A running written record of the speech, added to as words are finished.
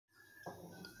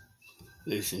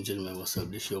Ladies and gentlemen, what's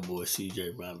up? This your boy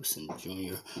CJ Robinson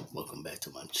Jr. Welcome back to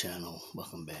my channel.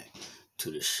 Welcome back to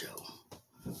the show.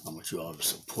 I want you all to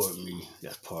support me.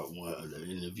 That's part one of the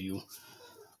interview.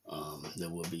 There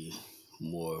will be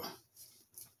more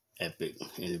epic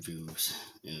interviews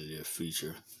in the near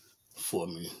future for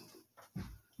me.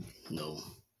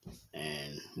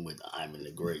 And with Ivan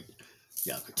the Great,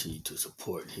 y'all continue to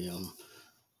support him.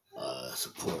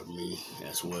 Support me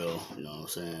as well. You know what I'm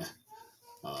saying?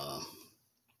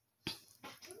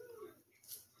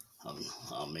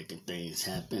 I'm making things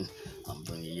happen. I'm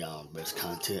bringing y'all the best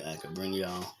content I can bring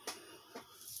y'all.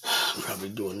 Probably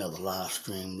do another live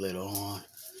stream later on.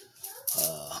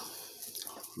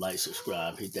 Like,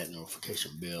 subscribe, hit that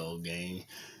notification bell, gang.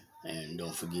 And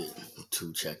don't forget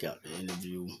to check out the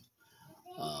interview.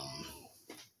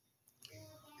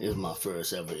 It was my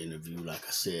first ever interview, like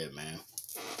I said, man.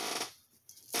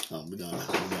 We're gonna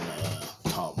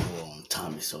talk more on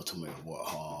Tommy Sotomayor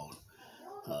Warhol.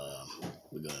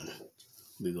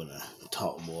 We're gonna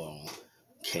talk more on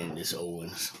Candace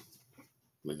Owens.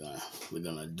 We're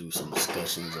gonna do some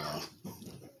discussions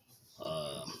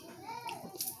on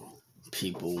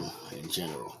people in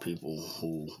general, people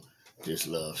who just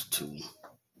loves to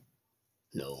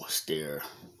steer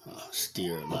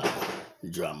a lot of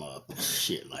drama up and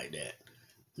shit like that.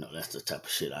 That's the type of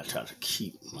shit I try to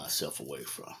keep myself away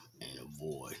from and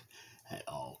avoid at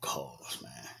all costs,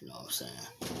 man. You know what I'm saying?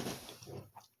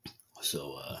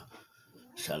 So,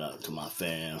 shout out to my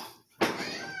fam,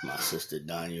 my sister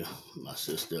Danya, my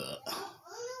sister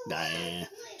Diane.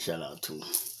 Shout out to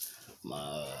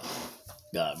my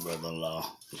god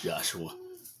brother-in-law Joshua,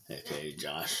 aka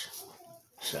Josh.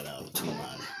 Shout out to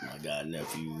my god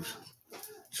nephews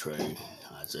Trey,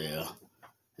 Isaiah,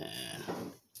 and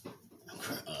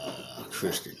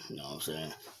Christian. You know what I'm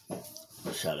saying?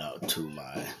 Shout out to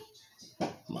my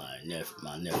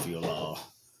nephew-in-law,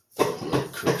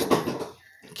 Christian,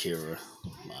 Kira,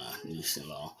 my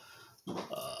niece-in-law,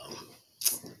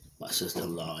 my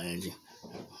sister-in-law Angie.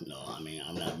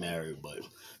 I'm not married, but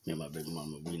me and my baby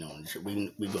mama, we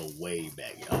go way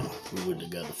back, y'all. We were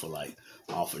together for like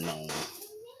off and on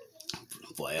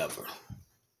forever.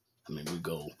 We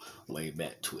go way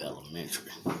back to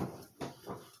elementary.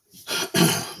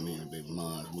 Me and the baby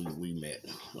mom, we met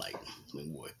like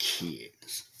when we were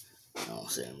kids. You know what I'm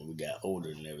saying? When we got older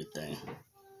and everything,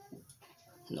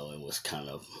 it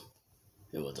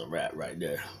was a wrap right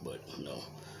there. But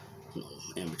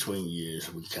in between years,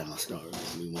 we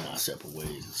went our separate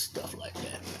ways and stuff like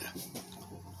that,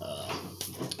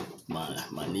 man.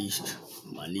 My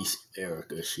niece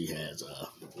Erica, she has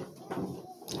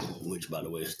which by the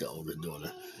way is the oldest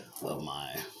daughter of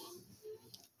my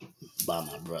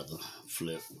brother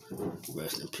Flip.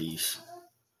 Rest in peace.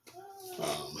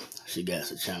 She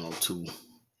got a channel too.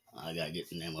 I gotta get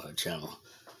the name of her channel.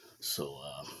 So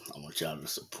I want y'all to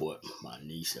support my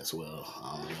niece as well.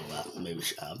 I don't know,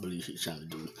 I believe she's trying to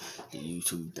do the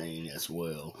YouTube thing as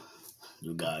well.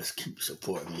 You guys keep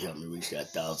supporting me, help me reach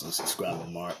that 1,000 subscriber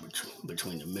mark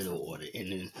between the middle or the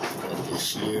ending of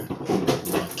this year.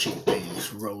 We're gonna keep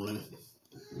things rolling.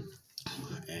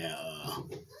 And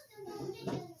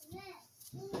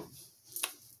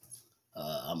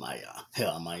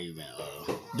I might even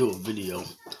do a video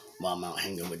while I'm out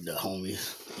hanging with the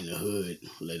homies in the hood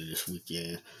later this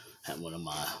weekend. Have one of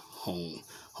my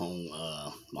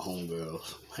my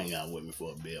homegirls hang out with me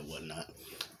for a bit or whatnot.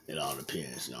 It all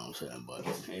depends, you know what I'm saying? But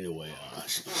anyway,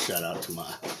 shout out to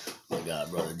my god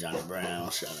brother Johnny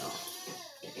Brown. Shout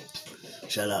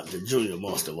out to Junior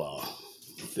most of all.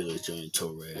 Felix Junior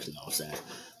Torres, you know what I'm saying?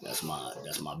 That's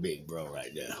my big bro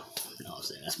right there. You know what I'm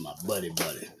saying? That's my buddy.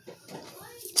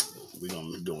 We're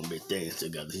gonna be doing big things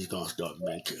together. He's gonna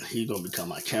become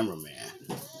my cameraman.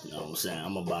 You know what I'm saying?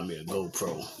 I'm gonna buy me a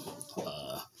GoPro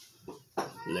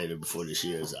later before this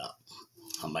year is out.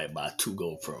 I might buy 2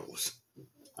 GoPros.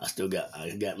 I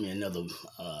got me another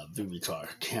Vivitar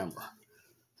camera.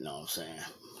 You know what I'm saying?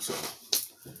 So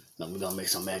we're gonna make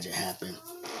some magic happen.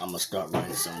 I'm gonna start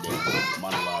writing some damn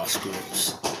monologue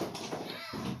scripts.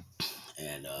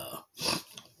 And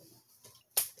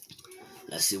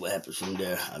let's see what happens from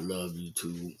there. I love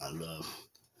YouTube. I love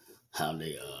how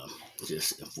they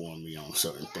just inform me on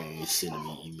certain things, sending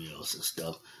me emails and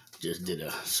stuff. Just did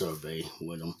a survey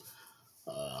with them.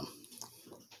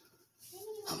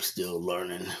 I'm still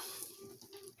learning.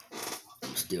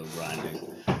 I'm still grinding.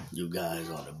 You guys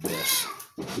are the best.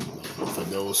 For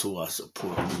those who are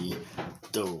supporting me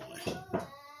thoroughly,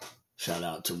 shout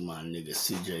out to my nigga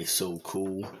CJ So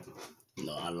Cool.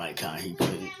 I like how he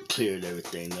cleared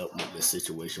everything up with the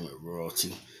situation with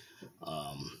royalty.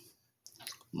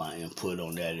 my input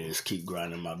on that is keep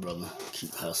grinding, my brother.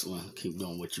 Keep hustling. Keep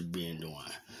doing what you've been doing.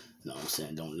 You know what I'm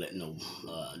saying? Don't let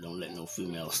no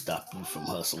female stop you from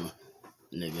hustling,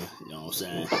 nigga. You know what I'm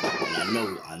saying?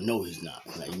 And I know he's not.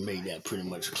 Like, he made that pretty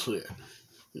much clear.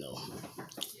 You know,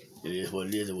 it is what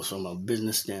it is. It was from a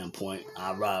business standpoint.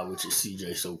 I ride with you,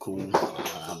 CJ. So cool.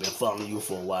 I've been following you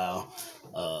for a while.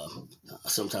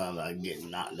 Sometimes I get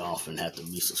knocked off and have to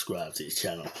resubscribe to his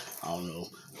channel. I don't know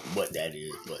what that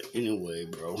is, but anyway,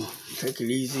 bro, take it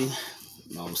easy.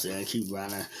 You know what I'm saying? Keep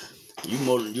grinding.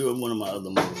 You're one of my other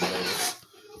motivators.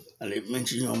 I didn't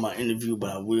mention you on my interview,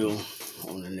 but I will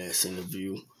on the next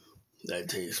interview that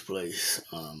takes place.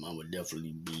 I would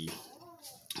definitely be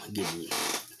giving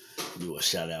you a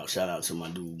shout out. Shout out to my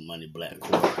dude, Money Black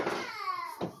Corey.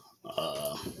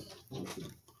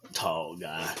 Tall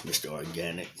guy, Mr.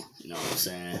 Organic. You know what I'm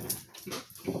saying?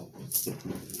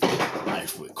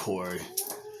 Life with Corey,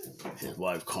 his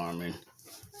wife Carmen.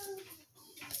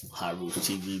 High Roof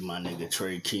TV, my nigga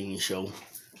Trey King show. You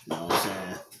know what I'm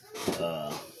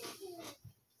saying?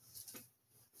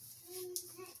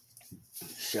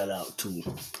 Shout out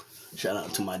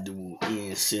to my dude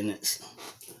Ian Sentence.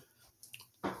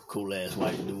 Cool ass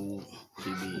white dude.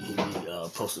 He be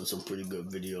posting some pretty good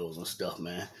videos and stuff,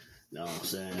 man. You know what I'm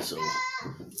saying? So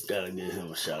gotta give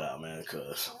him a shout out, man,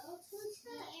 cause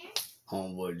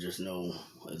homeboy just know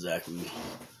exactly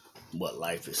what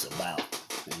life is about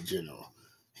in general.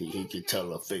 He can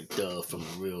tell a fake thug from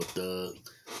a real thug.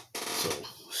 So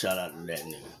shout out to that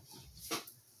nigga.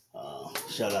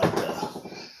 Shout out to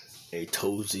A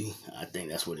Tozy. I think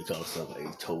that's what he calls himself, A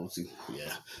Tozy.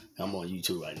 Yeah, I'm on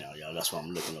YouTube right now, y'all. That's why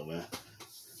I'm looking over.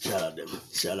 Shout out to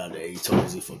A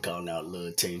Tozy for calling out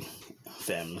Lil Tay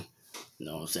family. You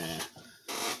know what I'm saying?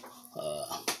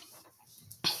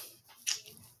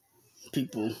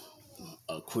 People,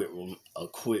 a quick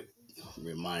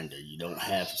reminder: you don't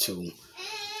have to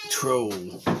troll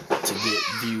to get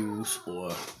views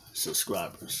or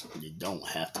subscribers. You don't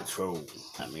have to troll.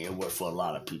 I mean, it worked for a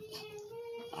lot of people.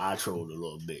 I trolled a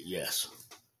little bit, yes,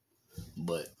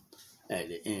 but at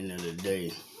the end of the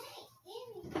day,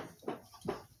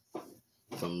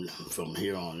 from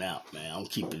here on out, man, I'm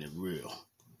keeping it real.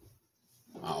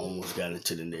 I almost got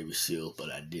into the Navy SEALs,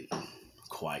 but I didn't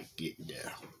quite get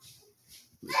there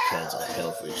because of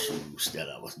health issues that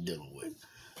I was dealing with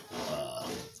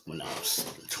when I was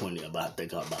 20, about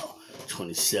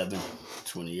 27,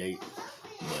 28.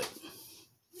 But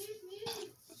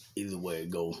either way it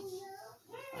go,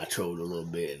 I trolled a little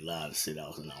bit and lied to say I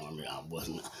was in the Army. I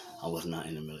was not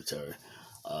in the military.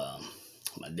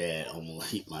 My dad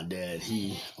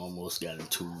almost got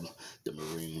into the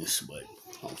Marines, but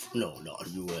no,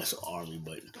 U.S. Army,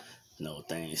 but no,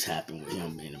 things happened with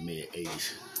him in the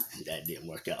mid-80s, and that didn't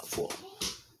work out for him.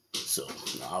 So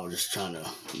I was just trying to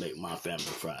make my family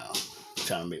proud,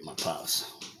 trying to make my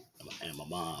pops and my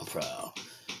mom proud.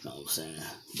 You know what I'm saying?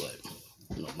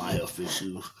 But my health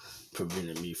issues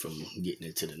prevented me from getting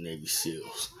into the Navy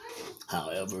SEALs.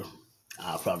 However,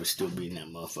 I'll probably still be in that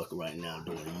motherfucker right now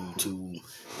doing YouTube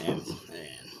and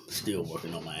still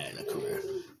working on my acting career.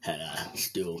 Had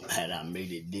I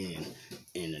made it then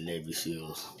in the Navy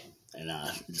SEAls, and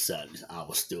I decided I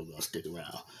was still gonna stick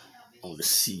around on the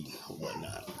sea or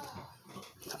whatnot.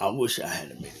 I wish I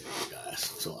had made it, guys.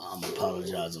 So I'm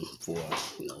apologizing for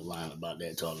lying about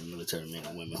that to all the military men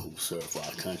and women who serve for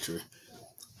our country.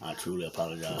 I truly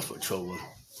apologize for trolling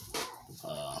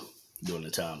during the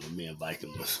time when me and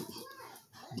Viking was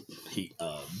heating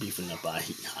up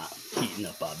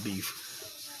our beef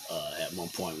at one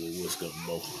point when we was gonna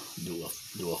both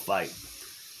do a fight.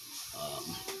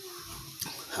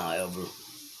 However,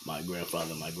 my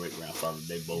grandfather and my great grandfather,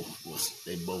 they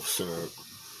both served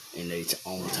in their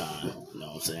own time, you know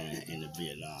what I'm saying, in the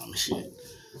Vietnam shit.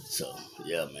 So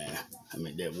yeah, man, I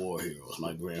mean, they're war heroes.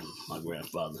 My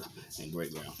grandfather and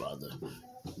great grandfather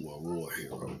were war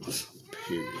heroes.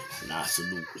 Period. And I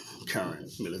salute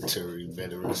current military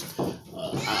veterans.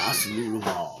 I salute them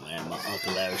all, man. My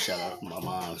Uncle Larry, shout out to my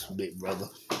mom's big brother.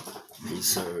 He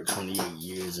served 28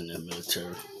 years in the military.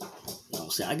 You know what I'm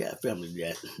saying? I got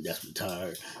family that's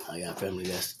retired. I got family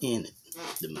that's in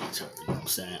the military. You know what I'm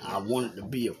saying? I wanted to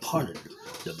be a part of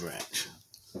the branch.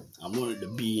 I wanted to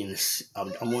be I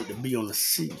wanted to be on the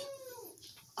sea.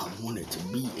 I wanted to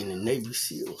be in the Navy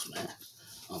SEALs, man.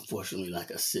 Unfortunately,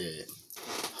 like I said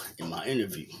in my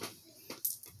interview,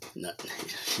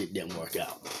 shit didn't work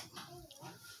out.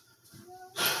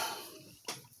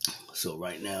 So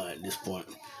right now, at this point,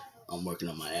 I'm working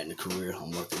on my acting career.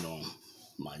 I'm working on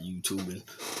my YouTubing.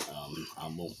 I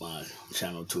want my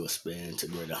channel to expand to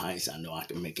greater heights. I know I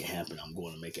can make it happen. I'm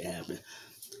going to make it happen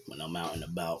when I'm out and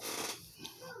about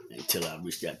until I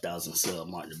reach that 1,000 sub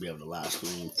mark to be able to live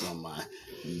stream from my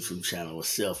YouTube channel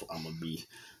itself. I'm gonna be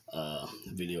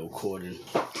video recording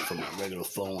from my regular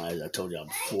phone, as I told y'all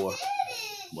before,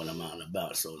 when I'm out and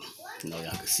about, so y'all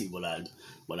can see what I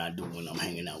do when I'm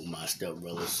hanging out with my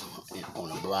stepbrothers on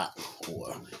the block,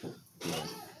 or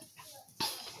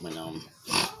when I'm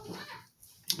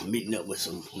meeting up with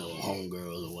some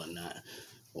homegirls or whatnot,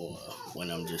 or when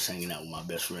I'm just hanging out with my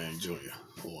best friend Junior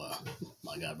or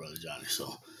my god brother Johnny.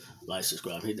 So like,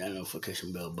 subscribe, hit that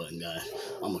notification bell button, guys.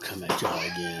 I'm gonna come at y'all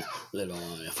again later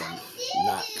on if I'm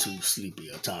not too sleepy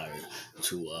or tired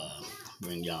to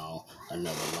bring y'all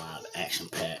another live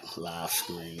action-packed live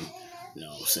stream. You know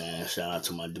what I'm saying? Shout out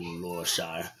to my dude Lord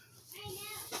Shire.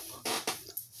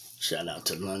 Shout out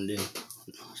to London.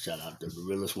 Shout out to the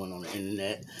realest one on the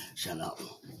internet. Shout out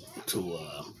to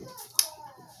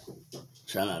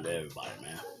everybody,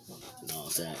 man. You know what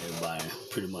I'm saying? Everybody,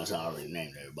 pretty much I already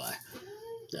named everybody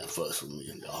that fucks with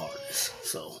me the hardest.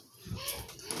 So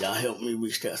y'all help me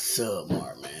reach that sub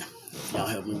mark, man. Y'all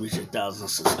help me reach 1,000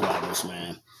 subscribers,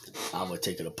 man. I would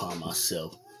take it upon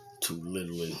myself to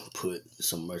literally put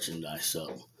some merchandise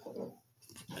up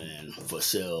and for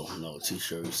sale,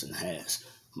 t-shirts and hats.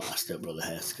 My stepbrother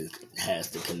has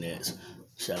the connects.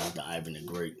 Shout out to Ivan the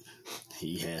Great.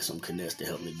 He has some connects to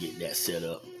help me get that set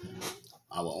up.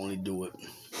 I will only do it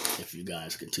if you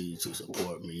guys continue to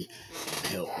support me and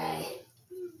help me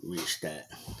reach that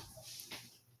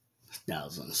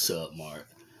 1,000 sub mark.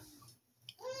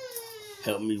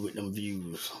 Help me with them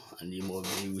views. I need more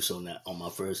views on my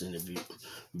first interview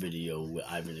video with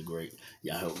Ivan the Great.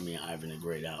 Y'all help me and Ivan the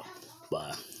Great out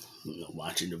by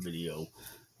watching the video.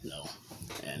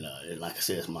 And like I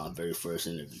said, it's my very first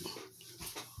interview.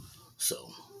 So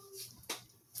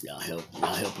y'all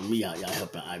helping me out. Y'all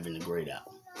helping Ivan the Great out.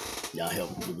 Y'all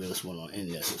help the realest one on the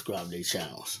internet. Subscribe to their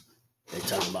channels. They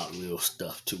talk about real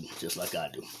stuff too, just like I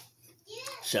do.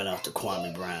 Shout out to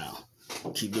Kwame Brown.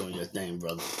 Keep doing your thing,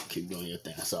 brother. Keep doing your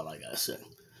thing. That's all I gotta say.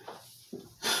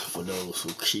 For those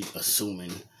who keep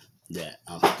assuming that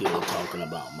I'm still talking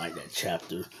about Mike That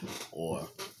Chapter or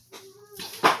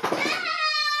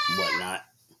whatnot,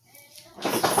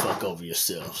 fuck over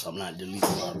yourselves. I'm not deleting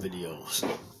my videos.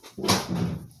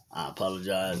 I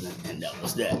apologize, and that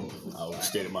was that. I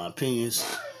overstated my opinions.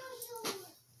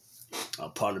 A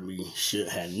part of me should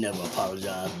have never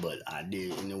apologized, but I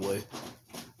did anyway.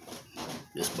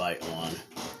 Despite on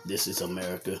This Is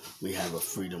America, we have a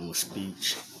freedom of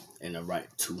speech and a right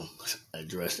to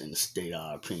address and state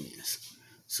our opinions.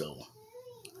 So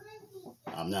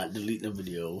I'm not deleting the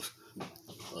videos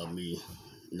of me,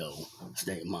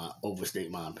 overstate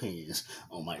my opinions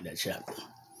on Mike That Chapter.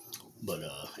 But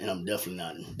and I'm definitely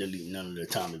not deleting none of the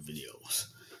Tommy videos.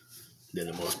 They're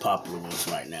the most popular ones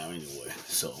right now anyway.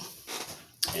 So,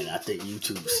 and I think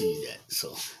YouTube sees that.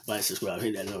 So like, subscribe,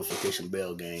 hit that notification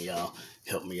bell, gang. Y'all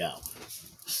help me out.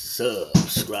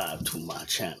 Subscribe to my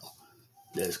channel.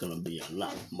 There's gonna be a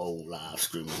lot more live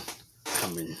streaming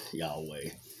coming y'all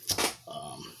way.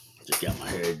 Just got my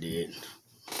hair did.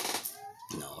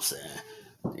 You know what I'm saying?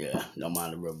 Yeah, don't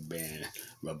mind the rubber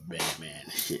band man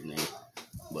shit name.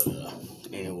 But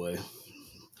anyway,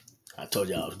 I told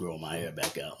y'all I was growing my hair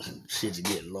back out. Shit's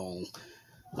getting long.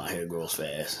 My hair grows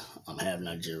fast. I'm half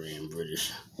Nigerian,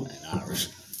 British, and Irish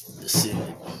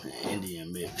descendant,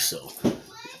 Indian mix. So,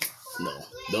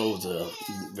 those are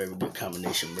very good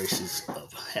combination races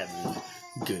of having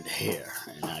good hair,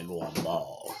 and I go on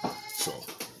bald. So,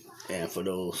 and for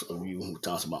those of you who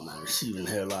talks about my receding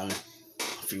hairline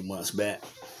a few months back,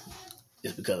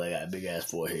 it's because I got a big ass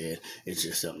forehead. It's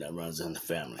just something that runs in the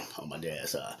family on my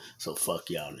dad's side. So fuck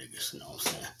y'all niggas, you know what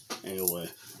I'm saying? Anyway,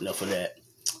 enough of that.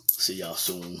 See y'all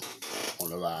soon on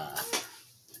the live.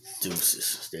 Deuces.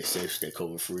 Stay safe, stay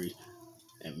COVID free,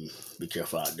 and be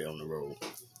careful out there on the road.